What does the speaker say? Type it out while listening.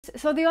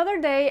So the other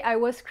day I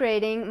was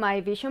creating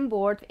my vision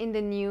board in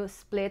the new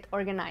Split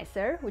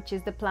organizer, which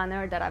is the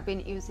planner that I've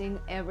been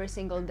using every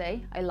single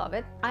day. I love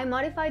it. I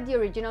modified the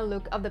original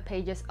look of the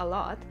pages a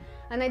lot,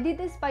 and I did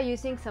this by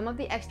using some of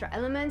the extra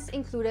elements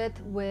included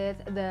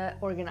with the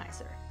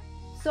organizer.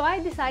 So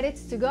I decided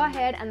to go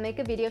ahead and make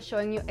a video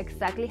showing you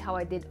exactly how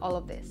I did all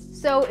of this.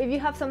 So if you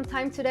have some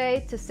time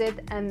today to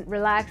sit and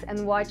relax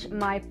and watch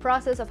my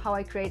process of how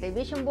I create a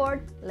vision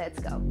board, let's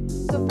go.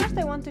 So first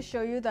I want to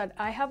show you that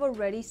I have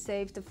already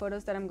saved the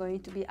photos that I'm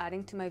going to be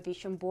adding to my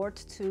vision board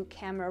to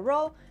Camera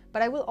Raw,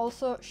 but I will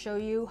also show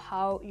you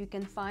how you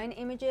can find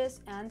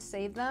images and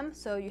save them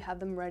so you have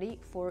them ready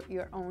for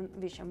your own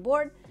vision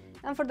board.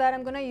 And for that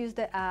I'm going to use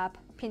the app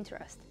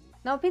Pinterest.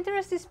 Now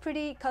Pinterest is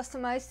pretty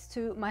customized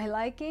to my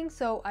liking,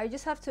 so I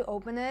just have to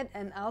open it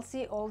and I'll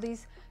see all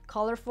these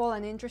colorful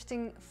and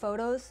interesting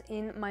photos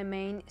in my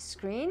main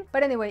screen.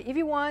 But anyway, if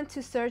you want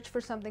to search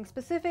for something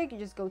specific, you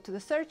just go to the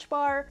search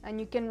bar and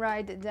you can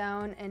write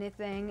down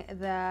anything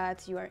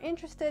that you are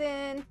interested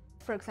in.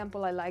 For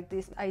example, I like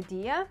this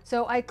idea.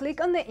 So I click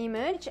on the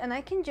image and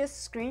I can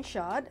just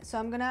screenshot. So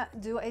I'm gonna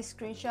do a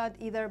screenshot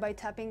either by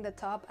tapping the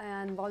top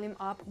and volume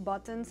up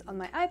buttons on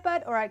my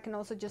iPad, or I can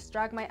also just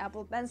drag my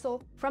Apple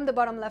Pencil from the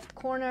bottom left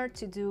corner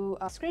to do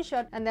a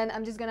screenshot. And then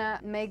I'm just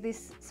gonna make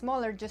this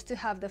smaller just to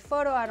have the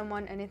photo. I don't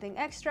want anything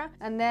extra.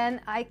 And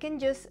then I can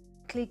just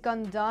click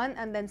on done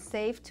and then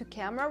save to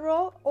Camera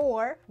Raw,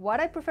 or what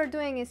I prefer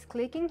doing is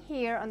clicking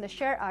here on the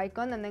share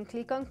icon and then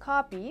click on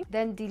copy,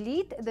 then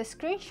delete the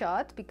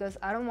screenshot because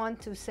I don't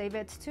want to save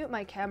it to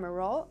my Camera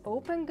Raw,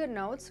 open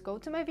GoodNotes, go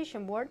to my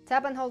vision board,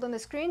 tap and hold on the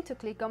screen to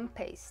click on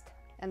paste.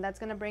 And that's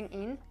gonna bring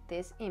in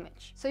this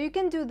image. So you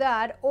can do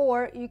that,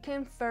 or you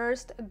can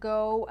first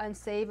go and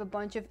save a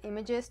bunch of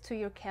images to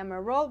your Camera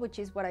Raw, which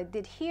is what I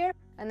did here,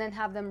 and then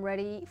have them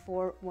ready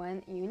for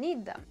when you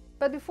need them.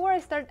 But before I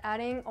start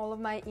adding all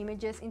of my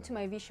images into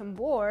my vision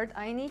board,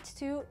 I need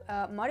to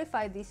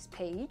modify this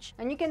page.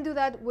 And you can do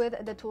that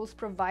with the tools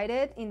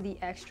provided in the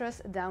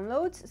extras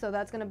downloads. So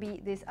that's gonna be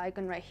this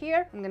icon right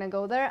here. I'm gonna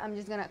go there. I'm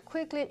just gonna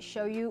quickly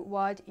show you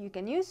what you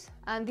can use.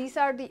 And these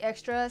are the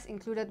extras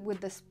included with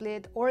the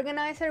Split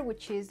organizer,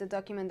 which is the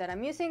document that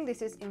I'm using.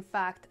 This is in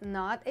fact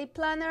not a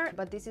planner,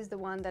 but this is the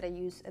one that I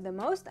use the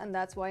most, and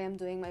that's why I'm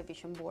doing my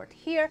vision board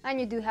here. And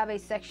you do have a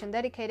section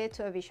dedicated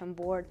to a vision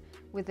board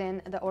within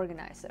the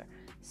organizer.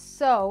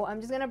 So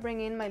I'm just gonna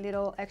bring in my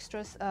little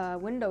extras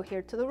window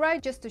here to the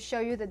right just to show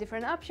you the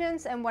different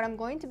options. And what I'm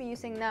going to be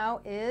using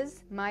now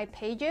is my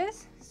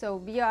pages, so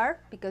VR,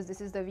 because this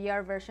is the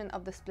VR version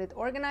of the Split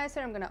organizer.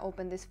 I'm gonna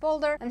open this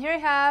folder, and here I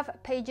have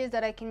pages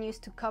that I can use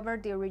to cover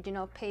the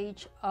original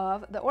page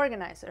of the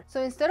organizer.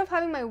 So instead of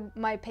having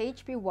my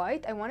page be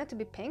white, I want it to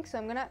be pink, so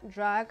I'm gonna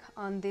drag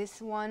on this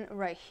one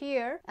right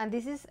here, and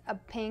this is a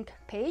pink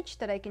page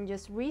that I can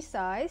just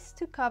resize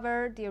to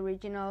cover the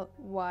original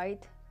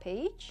white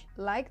page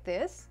like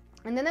this.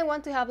 And then I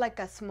want to have like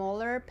a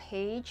smaller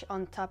page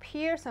on top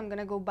here, so I'm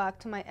gonna go back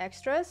to my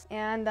extras,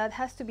 and that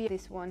has to be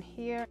this one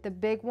here, the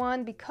big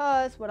one,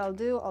 because what I'll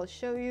do, I'll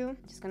show you,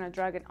 just gonna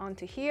drag it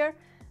onto here.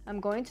 I'm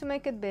going to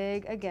make it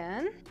big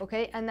again.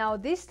 Okay, and now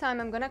this time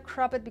I'm gonna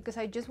crop it because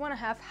I just want to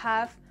have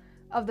half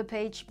of the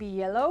page be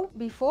yellow.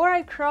 Before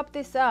I crop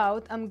this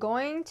out, I'm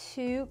going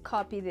to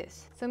copy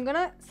this. So I'm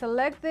gonna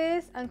select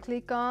this and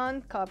click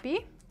on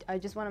copy. I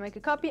just want to make a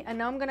copy, and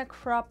now I'm gonna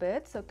crop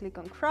it, so click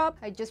on crop.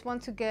 I just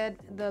want to get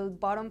the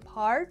bottom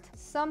part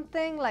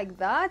something like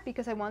that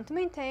because I want to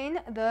maintain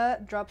the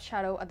drop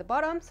shadow at the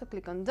bottom, so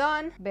click on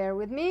done. Bear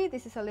with me,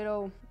 this is a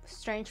little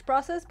strange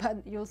process, but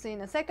you'll see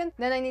in a second.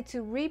 Then I need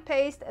to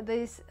repaste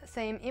this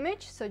same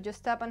image, so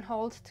just tap and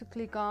hold to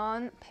click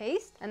on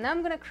paste. And now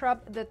I'm gonna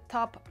crop the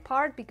top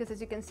part because, as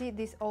you can see,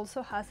 this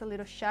also has a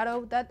little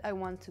shadow that I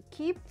want to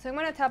keep. So I'm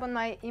gonna tap on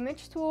my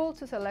image tool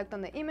to select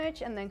on the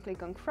image and then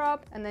click on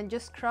crop, and then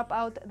just crop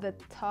out the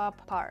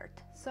top part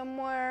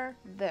somewhere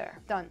there.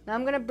 Done. Now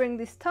I'm gonna bring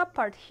this top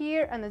part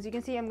here, and as you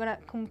can see, I'm gonna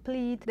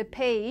complete the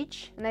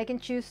page, and I can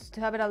choose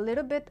to have it a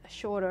little bit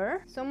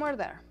shorter somewhere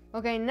there.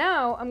 Okay,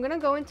 now I'm gonna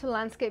go into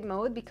landscape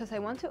mode because I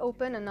want to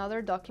open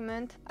another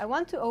document. I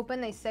want to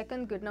open a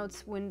second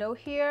GoodNotes window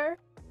here,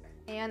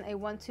 and I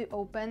want to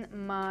open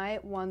my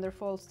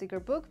wonderful sticker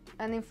book.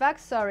 And in fact,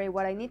 sorry,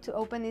 what I need to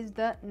open is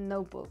the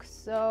notebook.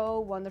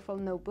 So wonderful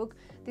notebook.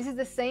 This is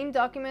the same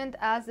document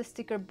as the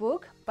sticker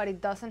book, but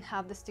it doesn't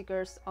have the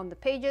stickers on the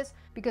pages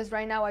because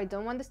right now I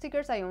don't want the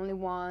stickers, I only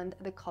want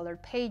the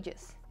colored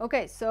pages.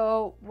 Okay,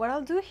 so what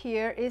I'll do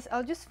here is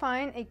I'll just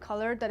find a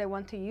color that I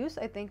want to use.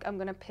 I think I'm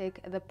gonna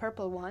pick the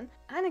purple one.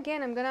 And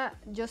again, I'm gonna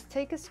just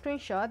take a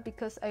screenshot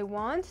because I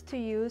want to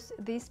use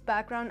this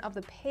background of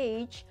the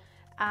page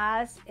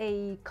as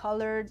a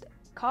colored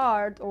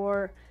card,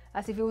 or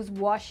as if it was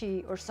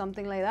washi or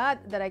something like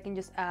that, that I can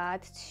just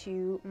add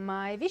to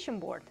my vision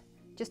board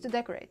just to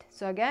decorate.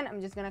 So again, I'm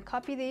just gonna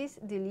copy this,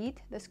 delete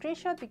the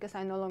screenshot because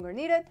I no longer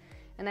need it,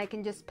 and I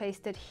can just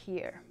paste it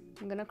here.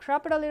 I'm gonna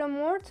crop it a little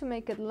more to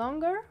make it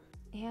longer,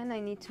 and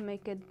I need to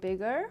make it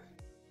bigger.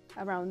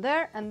 around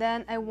there, and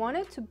then I want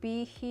it to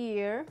be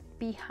here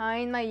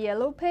behind my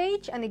yellow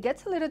page, and it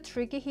gets a little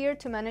tricky here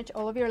to manage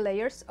all of your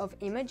layers of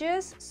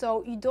images,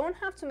 so you don't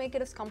have to make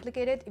it as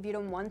complicated if you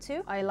don't want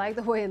to. I like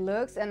the way it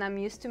looks, and I'm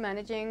used to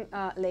managing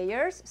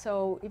layers,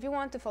 so if you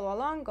want to follow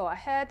along, go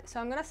ahead. So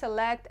I'm gonna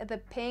select the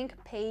pink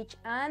page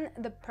and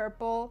the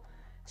purple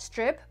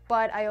strip,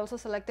 but I also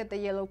selected the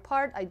yellow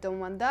part. I don't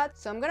want that,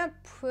 so I'm gonna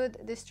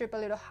put this strip a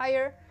little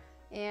higher,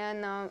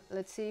 and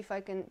let's see if I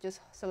can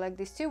just select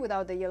these two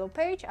without the yellow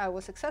page. I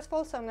was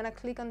successful, so I'm gonna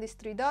click on these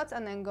three dots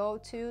and then go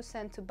to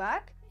send to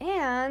back,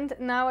 and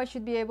now I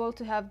should be able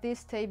to have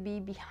this tape be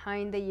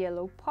behind the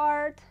yellow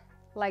part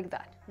like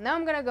that. Now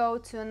I'm gonna go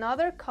to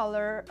another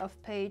color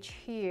of page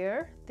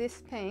here,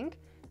 this pink.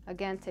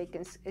 Again, take a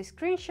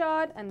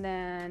screenshot and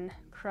then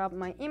crop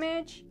my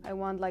image. I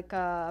want like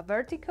a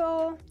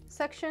vertical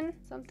section,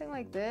 something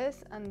like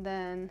this, and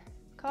then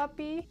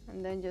copy,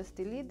 and then just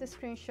delete the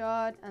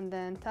screenshot, and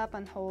then tap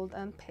and hold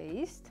and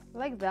paste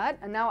like that.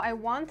 And now I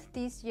want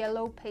these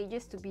yellow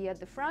pages to be at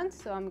the front,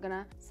 so I'm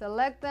gonna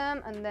select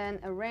them and then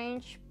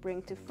arrange,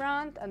 bring to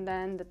front, and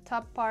then the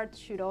top part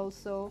should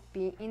also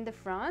be in the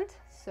front,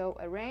 so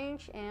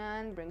arrange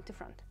and bring to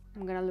front.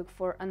 I'm gonna look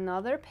for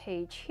another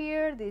page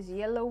here, this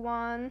yellow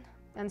one.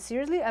 And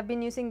seriously, I've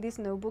been using this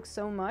notebook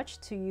so much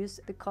to use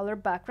the color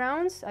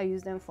backgrounds. I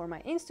use them for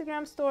my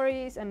Instagram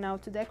stories and now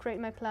to decorate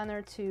my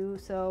planner too.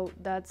 So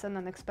that's an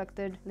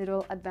unexpected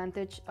little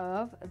advantage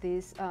of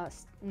this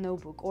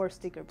notebook or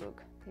sticker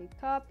book. Okay,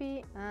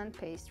 copy and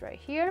paste right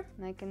here,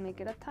 and I can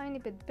make it a tiny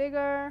bit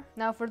bigger.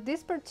 Now for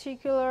this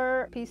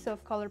particular piece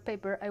of colored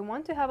paper, I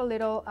want to have a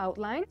little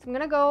outline. So I'm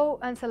gonna go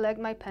and select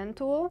my pen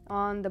tool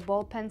on the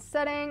ball pen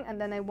setting,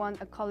 and then I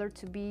want a color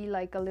to be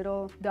like a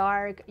little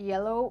dark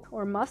yellow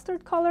or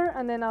mustard color,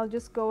 and then I'll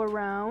just go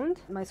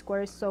around. My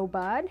square is so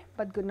bad,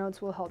 but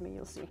GoodNotes will help me,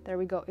 you'll see. There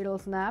we go, it'll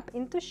snap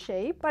into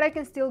shape, but I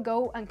can still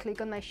go and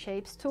click on my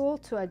shapes tool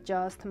to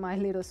adjust my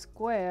little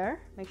square,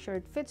 make sure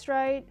it fits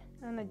right,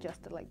 and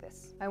adjust it like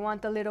this. I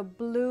want a little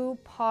blue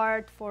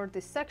part for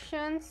this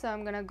section, so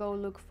I'm gonna go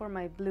look for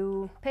my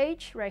blue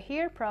page right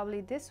here,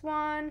 probably this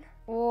one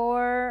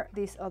or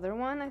this other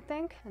one, I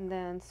think, and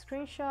then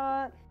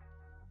screenshot,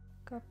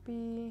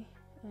 copy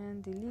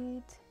and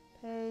delete,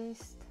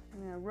 paste. I'm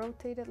gonna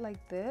rotate it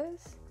like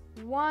this.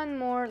 One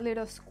more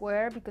little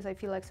square because I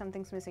feel like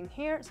something's missing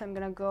here, so I'm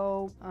gonna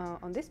go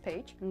on this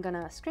page. I'm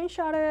gonna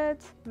screenshot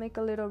it, make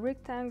a little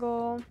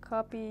rectangle,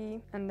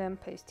 copy, and then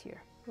paste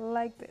here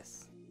like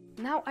this.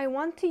 Now I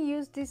want to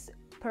use this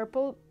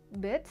purple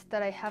bit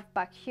that I have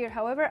back here.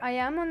 However, I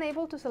am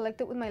unable to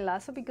select it with my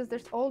lasso because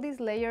there's all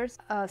these layers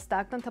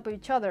stacked on top of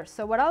each other.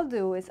 So what I'll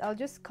do is I'll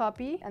just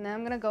copy, and then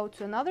I'm gonna go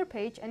to another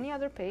page, any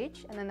other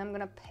page, and then I'm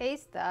gonna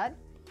paste that,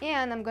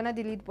 and I'm gonna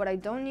delete what I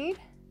don't need.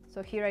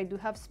 So here I do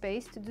have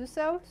space to do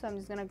so. So I'm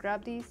just gonna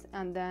grab these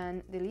and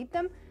then delete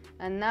them.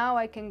 And now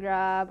I can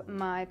grab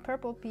my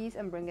purple piece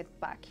and bring it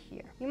back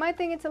here. You might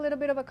think it's a little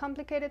bit of a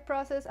complicated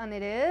process, and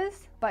it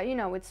is, but you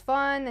know, it's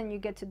fun and you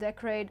get to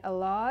decorate a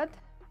lot.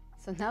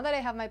 So now that I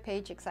have my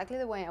page exactly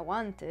the way I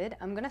wanted,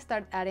 I'm gonna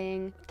start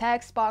adding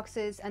text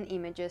boxes and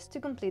images to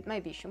complete my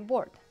vision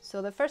board.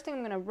 So the first thing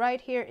I'm gonna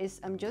write here is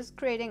I'm just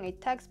creating a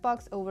text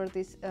box over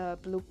this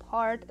blue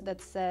part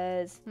that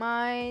says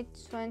my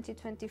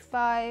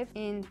 2025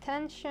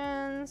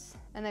 intentions,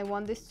 and I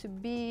want this to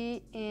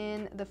be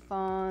in the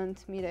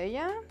font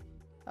Mireia.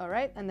 All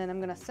right, and then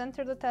I'm gonna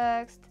center the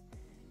text.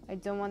 I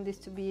don't want this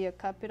to be a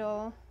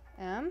capital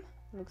M.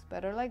 Looks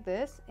better like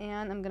this,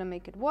 and I'm gonna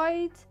make it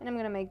white, and I'm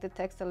gonna make the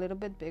text a little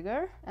bit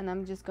bigger, and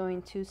I'm just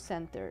going to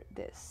center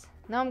this.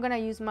 Now I'm gonna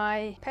use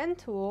my pen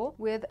tool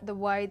with the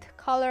white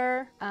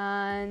color,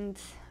 and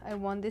I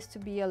want this to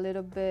be a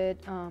little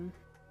bit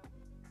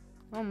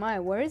oh my,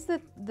 where is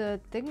the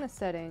thickness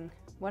setting?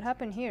 What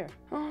happened here?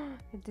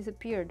 It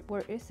disappeared.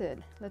 Where is it?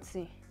 Let's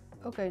see.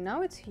 Okay,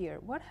 now it's here.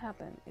 What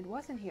happened? It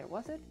wasn't here,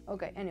 was it?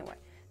 Okay, anyway,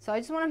 so I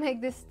just want to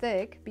make this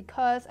thick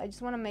because I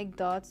just want to make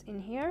dots in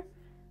here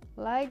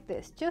like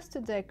this, just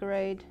to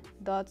decorate.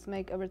 Dots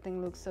make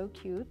everything look so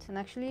cute, and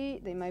actually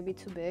they might be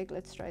too big.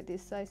 Let's try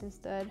this size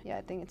instead. Yeah,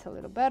 I think it's a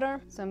little better.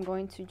 So I'm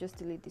going to just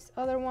delete these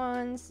other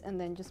ones and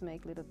then just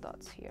make little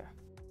dots here.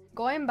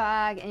 Going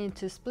back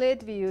into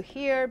split view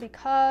here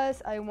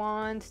because I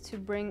want to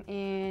bring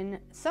in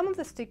some of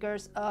the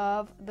stickers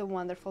of the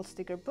wonderful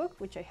sticker book,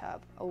 which I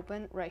have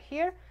open right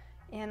here.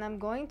 And I'm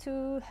going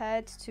to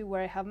head to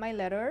where I have my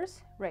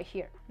letters right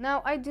here.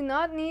 Now I do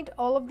not need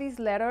all of these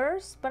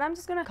letters, but I'm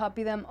just gonna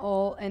copy them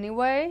all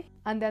anyway,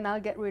 and then I'll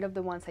get rid of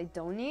the ones I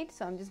don't need.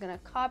 So I'm just gonna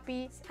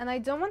copy, and I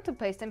don't want to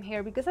paste them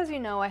here because, as you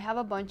know, I have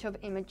a bunch of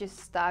images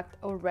stacked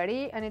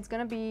already, and it's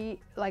gonna be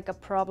like a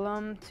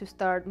problem to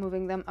start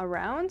moving them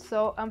around.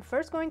 So I'm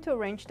first going to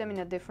arrange them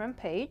in a different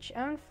page,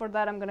 and for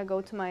that I'm gonna go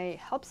to my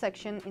help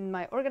section in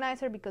my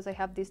organizer because I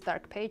have this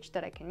dark page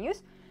that I can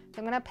use. So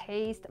I'm gonna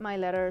paste my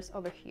letters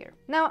over here.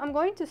 Now I'm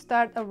going to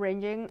start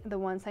arranging the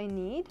ones I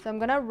need. So I'm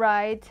gonna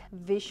write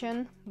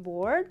vision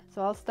board.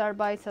 So I'll start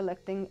by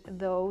selecting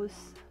those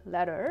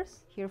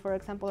letters. Here, for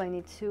example, I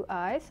need two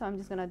I's, so I'm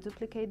just gonna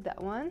duplicate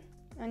that one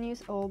and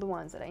use all the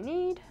ones that I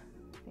need.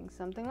 I think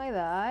something like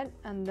that.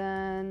 And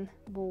then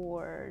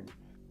board.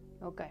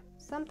 Okay,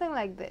 something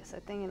like this. I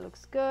think it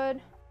looks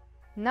good.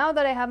 Now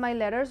that I have my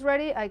letters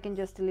ready, I can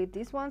just delete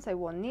these ones. I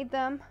won't need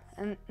them.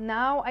 And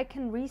now I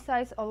can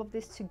resize all of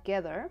this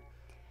together.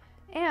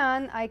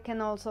 And I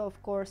can also,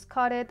 of course,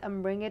 cut it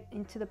and bring it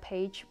into the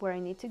page where I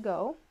need to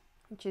go,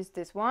 which is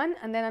this one.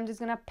 And then I'm just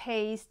gonna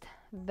paste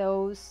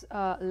those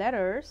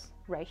letters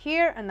right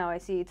here. And now I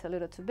see it's a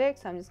little too big,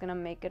 so I'm just gonna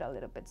make it a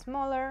little bit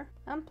smaller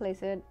and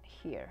place it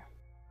here.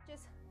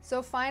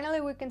 So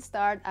finally we can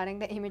start adding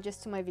the images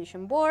to my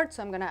vision board.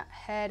 So I'm gonna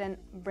head and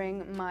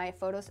bring my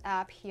Photos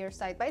app here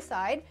side by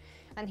side.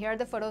 And here are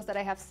the photos that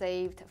I have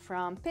saved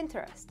from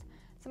Pinterest.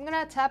 So I'm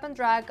gonna tap and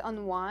drag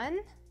on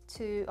one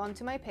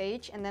onto my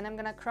page, and then I'm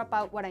gonna crop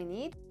out what I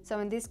need. So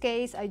in this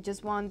case, I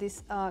just want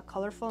this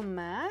colorful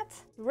mat.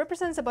 It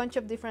represents a bunch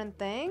of different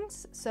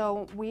things.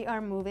 So we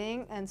are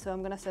moving, and so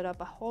I'm gonna set up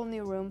a whole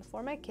new room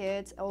for my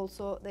kids.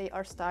 Also, they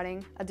are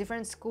starting a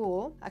different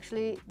school.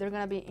 Actually, they're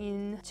gonna be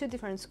in 2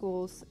 different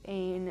schools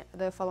in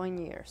the following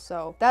year.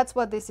 So that's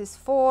what this is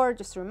for.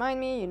 Just to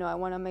remind me, you know, I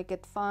wanna make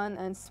it fun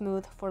and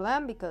smooth for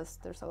them because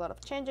there's a lot of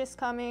changes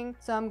coming.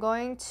 So I'm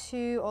going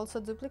to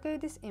also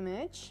duplicate this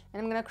image,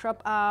 and I'm gonna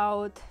crop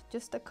out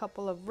just a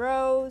couple of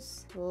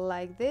rows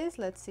like this.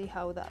 Let's see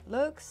how that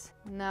looks.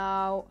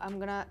 Now I'm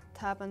gonna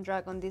tap and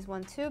drag on this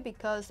one too,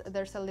 because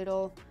there's a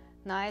little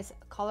nice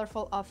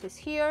colorful office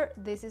here.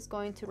 This is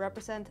going to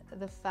represent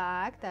the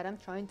fact that I'm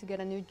trying to get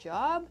a new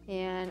job,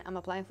 and I'm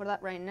applying for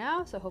that right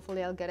now. So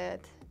hopefully I'll get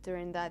it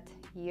during that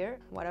year.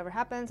 Whatever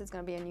happens, it's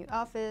gonna be a new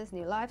office,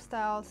 new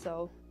lifestyle.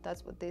 So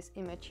that's what this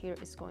image here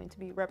is going to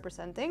be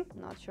representing.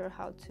 Not sure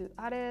how to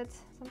add it,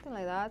 something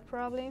like that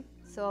probably.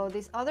 So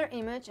this other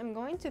image, I'm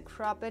going to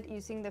crop it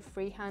using the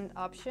freehand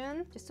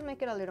option just to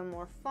make it a little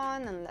more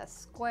fun and less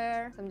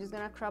square. So I'm just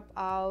gonna crop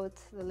out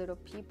the little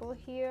people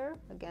here.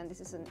 Again, this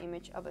is an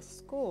image of a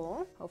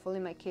school. Hopefully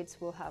my kids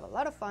will have a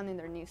lot of fun in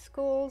their new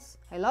schools.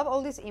 I love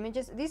all these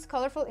images. These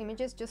colorful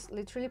images just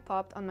literally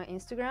popped on my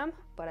Instagram,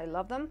 but I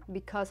love them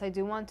because I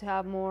do want to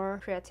have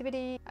more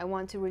creativity. I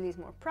want to release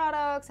more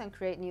products and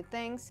create new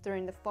things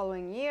during the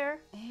following year.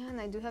 And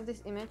I do have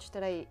this image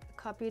that I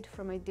copied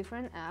from a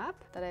different app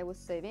that I was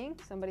saving.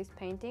 Somebody's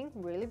painting,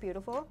 really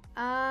beautiful.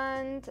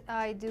 And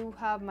I do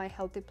have my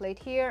healthy plate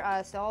here.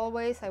 As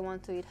always, I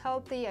want to eat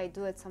healthy. I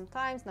do it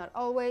sometimes, not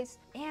always.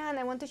 And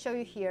I want to show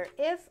you here,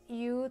 if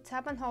you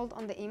tap and hold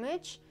on the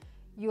image,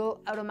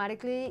 you'll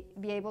automatically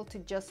be able to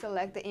just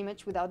select the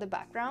image without the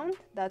background.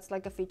 That's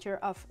like a feature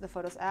of the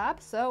Photos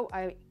app. So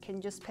I can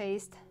just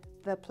paste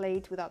the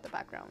plate without the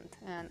background,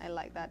 and I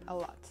like that a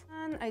lot.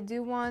 And I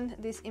do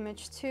want this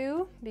image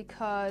too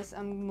because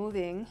I'm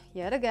moving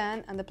yet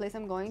again, and the place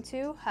I'm going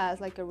to has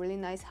like a really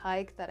nice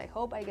hike that I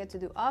hope I get to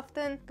do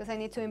often because I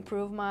need to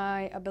improve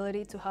my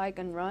ability to hike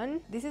and run.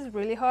 This is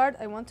really hard.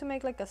 I want to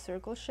make like a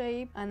circle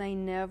shape and I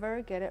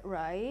never get it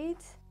right.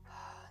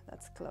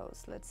 That's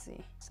close. Let's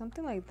see.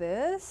 Something like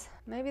this.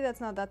 Maybe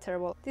that's not that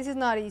terrible. This is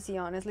not easy,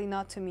 honestly,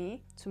 not to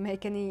me, to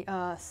make any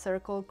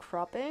circle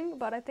cropping,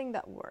 but I think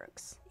that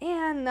works.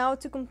 And now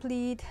to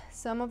complete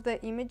some of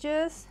the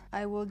images,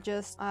 I will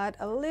just add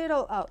a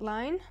little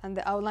outline, and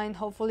the outline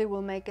hopefully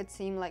will make it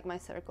seem like my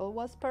circle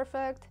was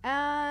perfect.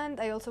 And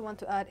I also want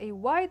to add a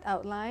white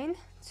outline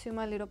to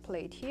my little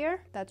plate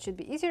here. That should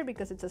be easier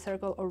because it's a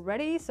circle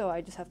already, so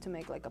I just have to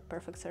make like a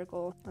perfect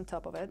circle on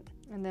top of it,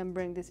 and then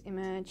bring this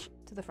image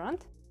to the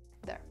front.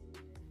 There.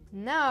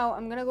 Now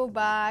I'm gonna go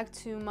back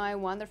to my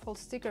wonderful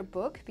sticker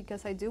book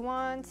because I do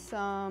want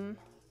some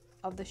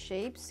of the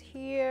shapes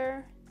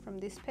here from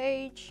this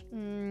page.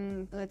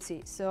 Let's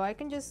see, so I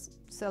can just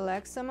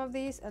select some of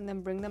these and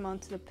then bring them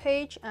onto the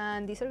page,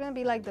 and these are going to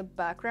be like the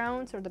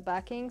backgrounds or the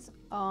backings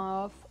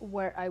of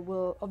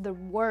of the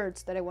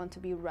words that I want to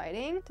be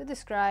writing to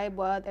describe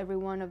what every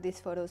one of these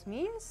photos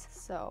means.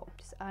 So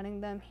just adding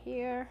them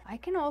here. I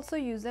can also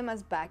use them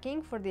as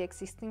backing for the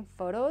existing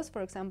photos.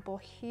 For example,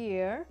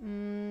 here,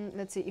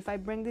 let's see, if I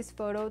bring this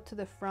photo to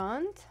the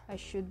front, I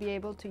should be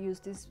able to use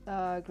this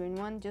green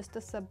one just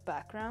as a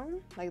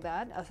background, like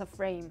that, as a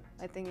frame.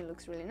 I think it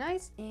looks really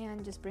nice.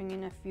 And just bring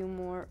in a few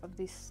more of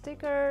these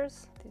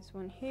stickers. This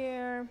one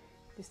here.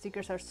 The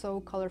stickers are so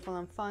colorful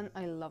and fun.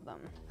 I love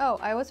them. Oh,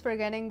 I was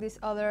forgetting this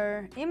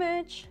other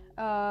image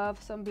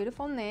of some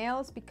beautiful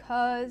nails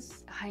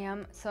because I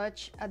am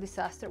such a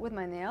disaster with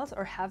my nails,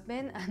 or have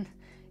been, and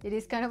it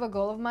is kind of a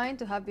goal of mine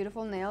to have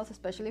beautiful nails,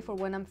 especially for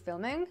when I'm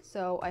filming.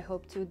 So I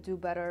hope to do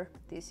better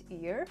this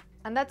year.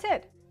 And that's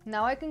it.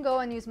 Now I can go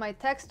and use my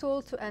text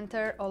tool to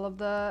enter all of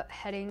the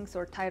headings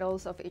or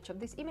titles of each of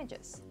these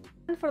images.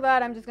 And for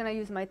that, I'm just gonna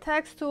use my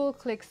text tool,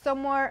 click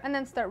somewhere, and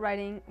then start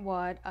writing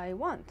what I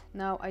want.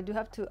 Now I do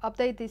have to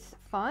update this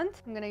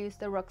font. I'm gonna use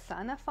the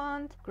Roxana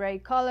font, gray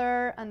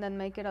color, and then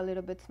make it a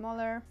little bit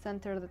smaller.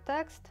 Center the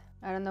text.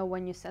 I don't know,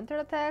 when you center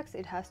the text,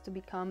 it has to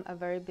become a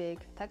very big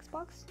text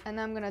box. And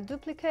I'm gonna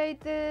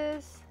duplicate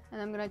this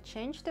and I'm gonna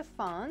change the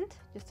font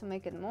just to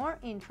make it more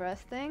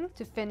interesting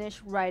to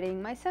finish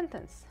writing my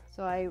sentence.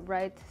 So I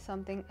write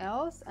something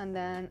else and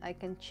then I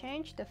can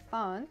change the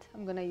font.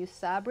 I'm gonna use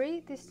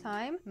Sabri this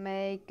time,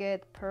 make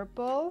it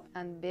purple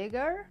and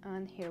bigger,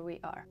 and here we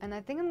are. And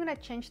I think I'm gonna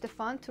change the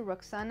font to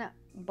Roxana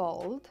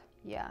Bold.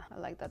 Yeah, I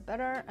like that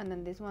better. And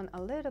then this one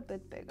a little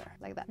bit bigger,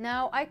 like that.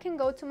 Now I can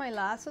go to my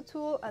lasso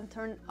tool and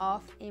turn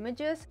off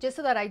images just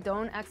so that I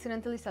don't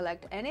accidentally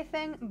select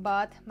anything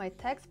but my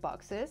text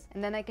boxes.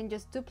 And then I can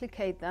just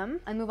duplicate them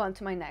and move on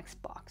to my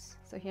next box.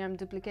 So here I'm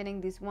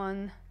duplicating this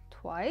one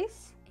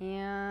twice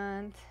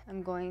and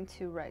I'm going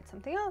to write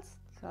something else.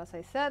 So as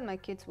I said, my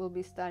kids will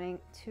be studying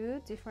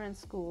 2 different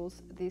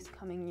schools this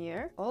coming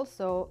year.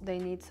 Also, they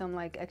need some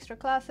like extra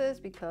classes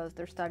because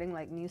they're starting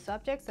like new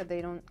subjects that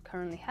they don't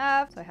currently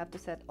have. So I have to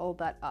set all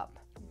that up.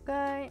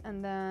 Okay,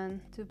 and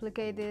then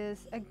duplicate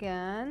this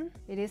again.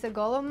 It is a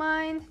goal of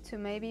mine to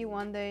maybe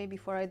one day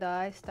before I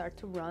die start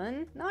to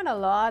run. Not a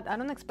lot. I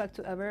don't expect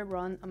to ever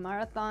run a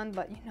marathon,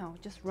 but you know,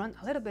 just run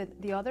a little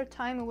bit. The other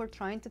time we were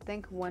trying to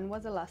think when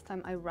was the last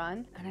time I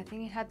ran, and I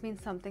think it had been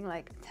something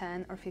like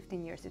 10 or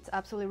 15 years. It's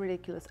absolutely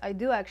ridiculous. I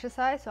do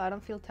exercise, so I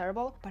don't feel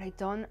terrible, but I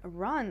don't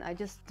run. I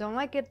just don't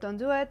like it, don't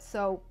do it.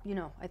 So, you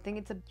know, I think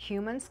it's a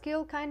human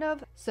skill kind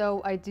of.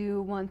 So I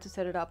do want to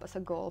set it up as a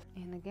goal.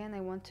 And again,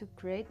 I want to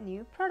create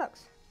new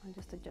products. I'll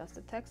just adjust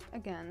the text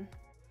again.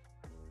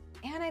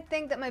 And I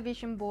think that my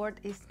vision board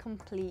is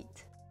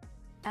complete.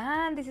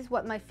 And this is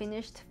what my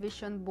finished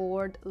vision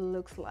board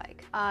looks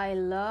like. I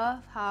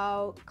love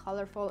how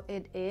colorful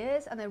it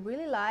is, and I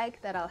really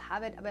like that I'll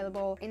have it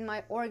available in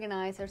my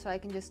organizer so I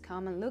can just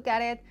come and look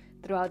at it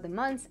throughout the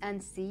months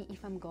and see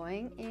if I'm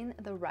going in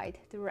the right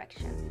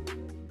direction.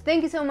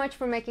 Thank you so much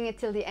for making it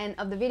till the end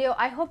of the video.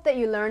 I hope that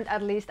you learned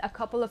at least a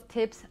couple of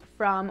tips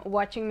from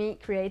watching me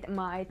create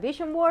my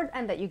vision board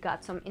and that you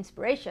got some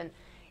inspiration.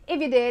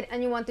 If you did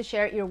and you want to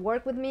share your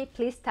work with me,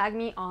 please tag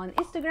me on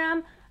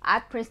Instagram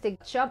at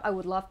PrinceDigShop. I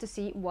would love to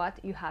see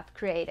what you have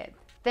created.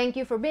 Thank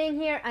you for being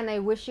here, and I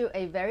wish you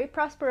a very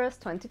prosperous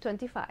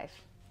 2025.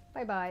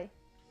 Bye bye.